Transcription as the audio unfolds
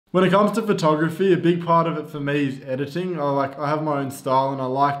When it comes to photography, a big part of it for me is editing. I have my own style and I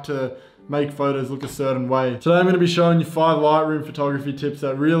like to make photos look a certain way. Today I'm going to be showing you 5 Lightroom photography tips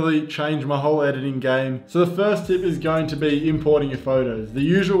that really change my whole editing game. So the first tip is going to be importing your photos. The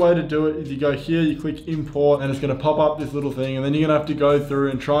usual way to do it is you go here, you click import, and it's going to pop up this little thing, and then you're going to have to go through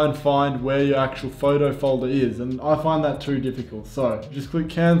and try and find where your actual photo folder is, and I find that too difficult. So just click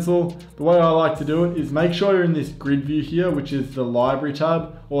cancel. The way I like to do it is make sure you're in this grid view here, which is the library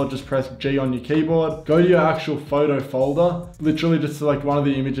tab, or just press G on your keyboard. Go to your actual photo folder, literally just select one of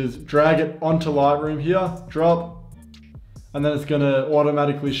the images, drag it onto Lightroom here, drop, and then it's gonna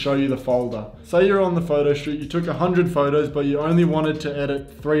automatically show you the folder. Say you're on the photo shoot, you took 100 photos, but you only wanted to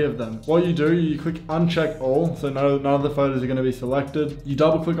edit 3 of them. What you do, you click uncheck all, so none of the photos are gonna be selected. You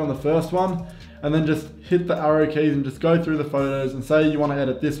double click on the first one, and then just hit the arrow keys and just go through the photos, and say you wanna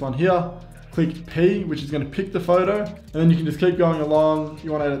edit this one here, click P, which is going to pick the photo, and then you can just keep going along.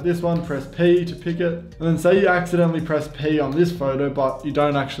 You want to edit this one, press P to pick it, and then say you accidentally press P on this photo, but you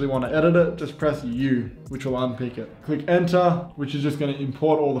don't actually want to edit it, just press U, which will unpick it. Click enter, which is just going to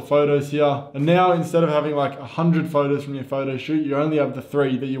import all the photos here. And now instead of having like 100 photos from your photo shoot, you only have the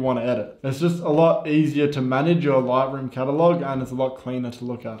 3 that you want to edit. It's just a lot easier to manage your Lightroom catalog, and it's a lot cleaner to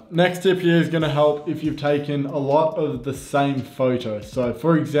look at. Next tip here is going to help if you've taken a lot of the same photo. So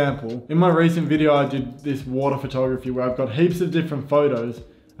for example, in my recent video I did this water photography where I've got heaps of different photos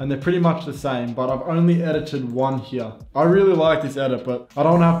and they're pretty much the same, but I've only edited one here. I really like this edit, but I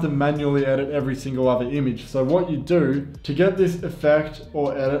don't have to manually edit every single other image. So what you do to get this effect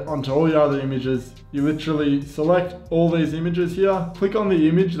or edit onto all your other images, you literally select all these images here, click on the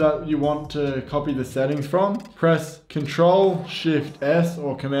image that you want to copy the settings from, press Control Shift S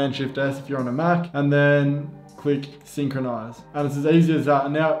or Command Shift S if you're on a Mac, and then click synchronize. And it's as easy as that.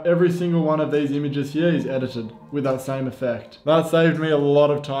 And now every single one of these images here is edited with that same effect. That saved me a lot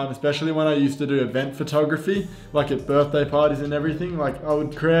of time, especially when I used to do event photography, like at birthday parties and everything. Like I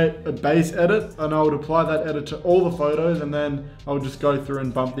would create a base edit and I would apply that edit to all the photos, and then I would just go through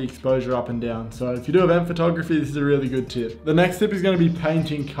and bump the exposure up and down. So if you do event photography, this is a really good tip. The next tip is going to be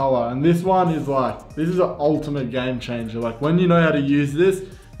painting color. And this one is this is an ultimate game changer. Like when you know how to use this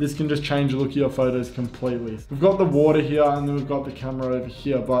can just change the look of your photos completely. We've got the water here and then we've got the camera over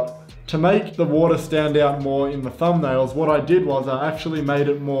here, but to make the water stand out more in the thumbnails, what I did was I actually made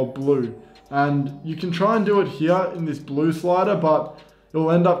it more blue. And you can try and do it here in this blue slider, but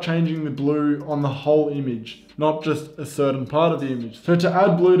it'll end up changing the blue on the whole image, not just a certain part of the image. So to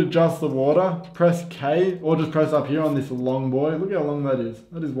add blue to just the water, press K, or just press up here on this long boy. Look how long that is.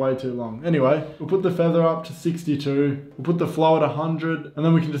 That is way too long. Anyway, we'll put the feather up to 62. We'll put the flow at 100, and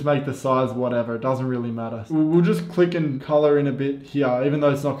then we can just make the size whatever. It doesn't really matter. We'll just click and color in a bit here, even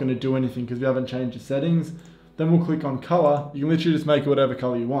though it's not going to do anything because we haven't changed the settings. Then we'll click on color. You can literally just make it whatever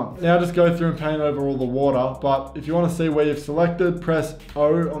color you want. Now just go through and paint over all the water. But if you want to see where you've selected, press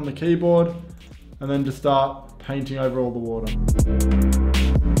O on the keyboard and then just start painting over all the water.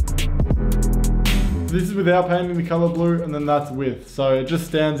 This is without painting the color blue, and then that's with. So it just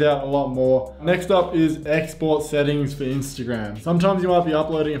stands out a lot more. Next up is export settings for Instagram. Sometimes you might be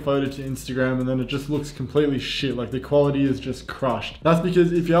uploading a photo to Instagram and then it just looks completely shit, like the quality is just crushed. That's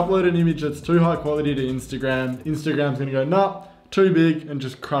because if you upload an image that's too high quality to Instagram, Instagram's gonna go, nah, too big, and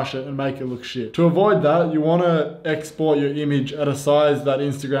just crush it and make it look shit. To avoid that, you wanna export your image at a size that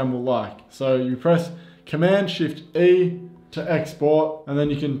Instagram will like. So you press Command Shift E to export, and then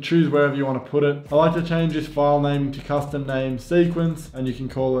you can choose wherever you want to put it. I like to change this file name to custom name sequence, and you can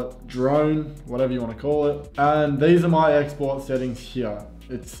call it drone, whatever you want to call it. And these are my export settings here.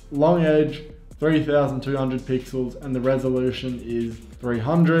 It's long edge, 3200 pixels, and the resolution is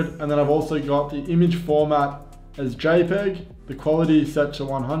 300. And then I've also got the image format as JPEG, the quality is set to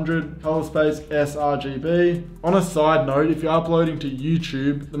 100, color space sRGB. On a side note, if you're uploading to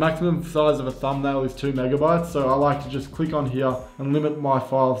YouTube, the maximum size of a thumbnail is 2 megabytes, so I like to just click on here and limit my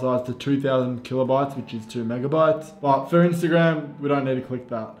file size to 2000 kilobytes, which is 2 megabytes. But for Instagram, we don't need to click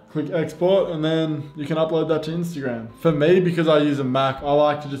that. Click export and then you can upload that to Instagram. For me, because I use a Mac, I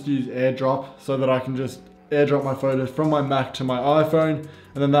like to just use AirDrop so that I can just AirDrop my photos from my Mac to my iPhone,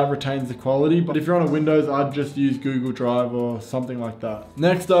 and then that retains the quality. But if you're on a Windows, I'd just use Google Drive or something like that.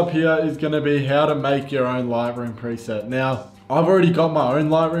 Next up here is going to be how to make your own Lightroom preset. Now, I've already got my own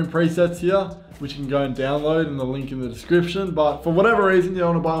Lightroom presets here, which you can go and download in the link in the description. But for whatever reason you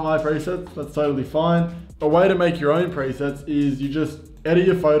don't want to buy my presets, that's totally fine. A way to make your own presets is you just edit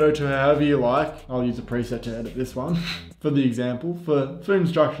your photo to however you like. I'll use a preset to edit this one for the example. For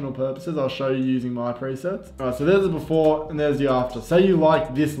instructional purposes, I'll show you using my presets. Alright, so there's the before and there's the after. Say you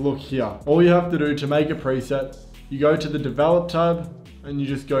like this look here. All you have to do to make a preset, you go to the Develop tab, and you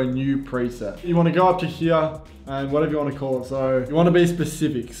just go new preset. You want to go up to here and whatever you want to call it. So you want to be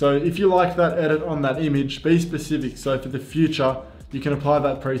specific. So if you like that edit on that image, be specific. So for the future, you can apply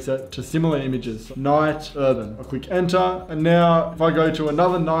that preset to similar images. Night urban. I'll click enter. And now if I go to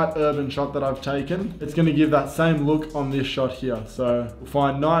another night urban shot that I've taken, it's going to give that same look on this shot here. So we'll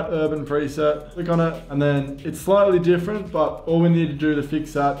find night urban preset, click on it, and then it's slightly different, but all we need to do to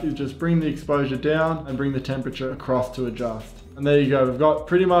fix that is just bring the exposure down and bring the temperature across to adjust. And there you go, we've got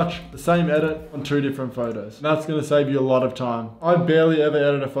pretty much the same edit on 2 different photos. And that's gonna save you a lot of time. I barely ever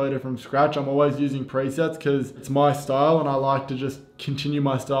edit a photo from scratch. I'm always using presets because it's my style and I like to just continue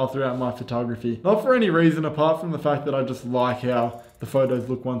my style throughout my photography. Not for any reason apart from the fact that I just like how the photos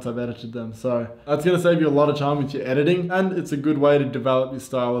look once I've edited them. So that's gonna save you a lot of time with your editing, and it's a good way to develop your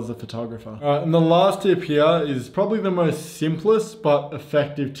style as a photographer. All right, and the last tip here is probably the most simplest but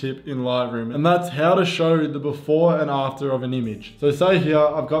effective tip in Lightroom, and that's how to show the before and after of an image. So say here,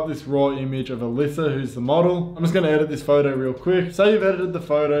 I've got this raw image of Alyssa, who's the model. I'm just gonna edit this photo real quick. Say you've edited the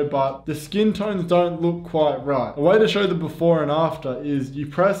photo, but the skin tones don't look quite right. A way to show the before and after is you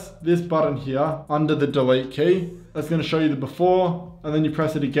press this button here under the delete key. That's going to show you the before, and then you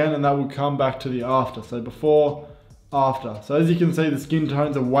press it again and that will come back to the after. So before, after. So as you can see, the skin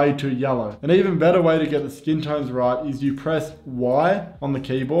tones are way too yellow. An even better way to get the skin tones right is you press Y on the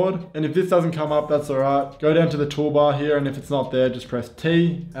keyboard. And if this doesn't come up, that's all right. Go down to the toolbar here, and if it's not there, just press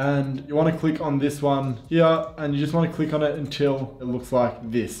T. And you want to click on this one here, and you just want to click on it until it looks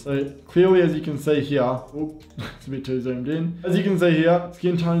like this. So clearly, as you can see here, it's a bit too zoomed in. As you can see here,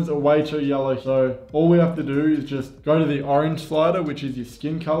 skin tones are way too yellow. So all we have to do is just go to the orange slider, which is your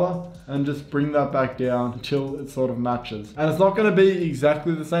skin color, and just bring that back down until it sort of matches. And it's not going to be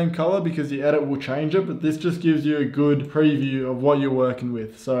exactly the same color because the edit will change it, but this just gives you a good preview of what you're working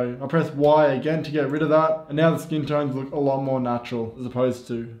with. So I press Y again to get rid of that, and now the skin tones look a lot more natural as opposed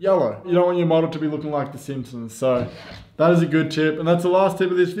to yellow. You don't want your model to be looking like The Simpsons. So that is a good tip, and that's the last tip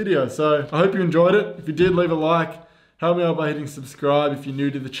of this video. So I hope you enjoyed it. If you did, leave a like. Help me out by hitting subscribe if you're new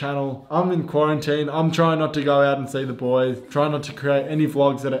to the channel. I'm in quarantine. I'm trying not to go out and see the boys. Trying not to create any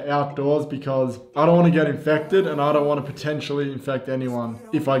vlogs that are outdoors because I don't want to get infected, and I don't want to potentially infect anyone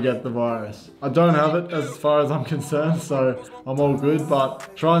if I get the virus. I don't have it as far as I'm concerned, so I'm all good,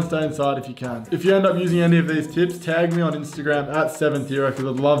 but try and stay inside if you can. If you end up using any of these tips, tag me on Instagram at 7thhero because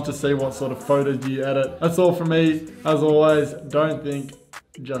I'd love to see what sort of photos you edit. That's all from me. As always, don't think,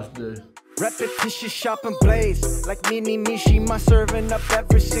 just do. Repetition, shop and blaze. Like me, she my serving up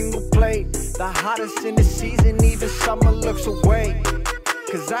every single plate. The hottest in the season, even summer looks away.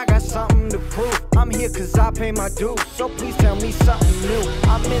 Cause I got something to prove. I'm here cause I pay my dues. So please tell me something new.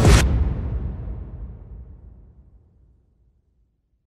 I'm in the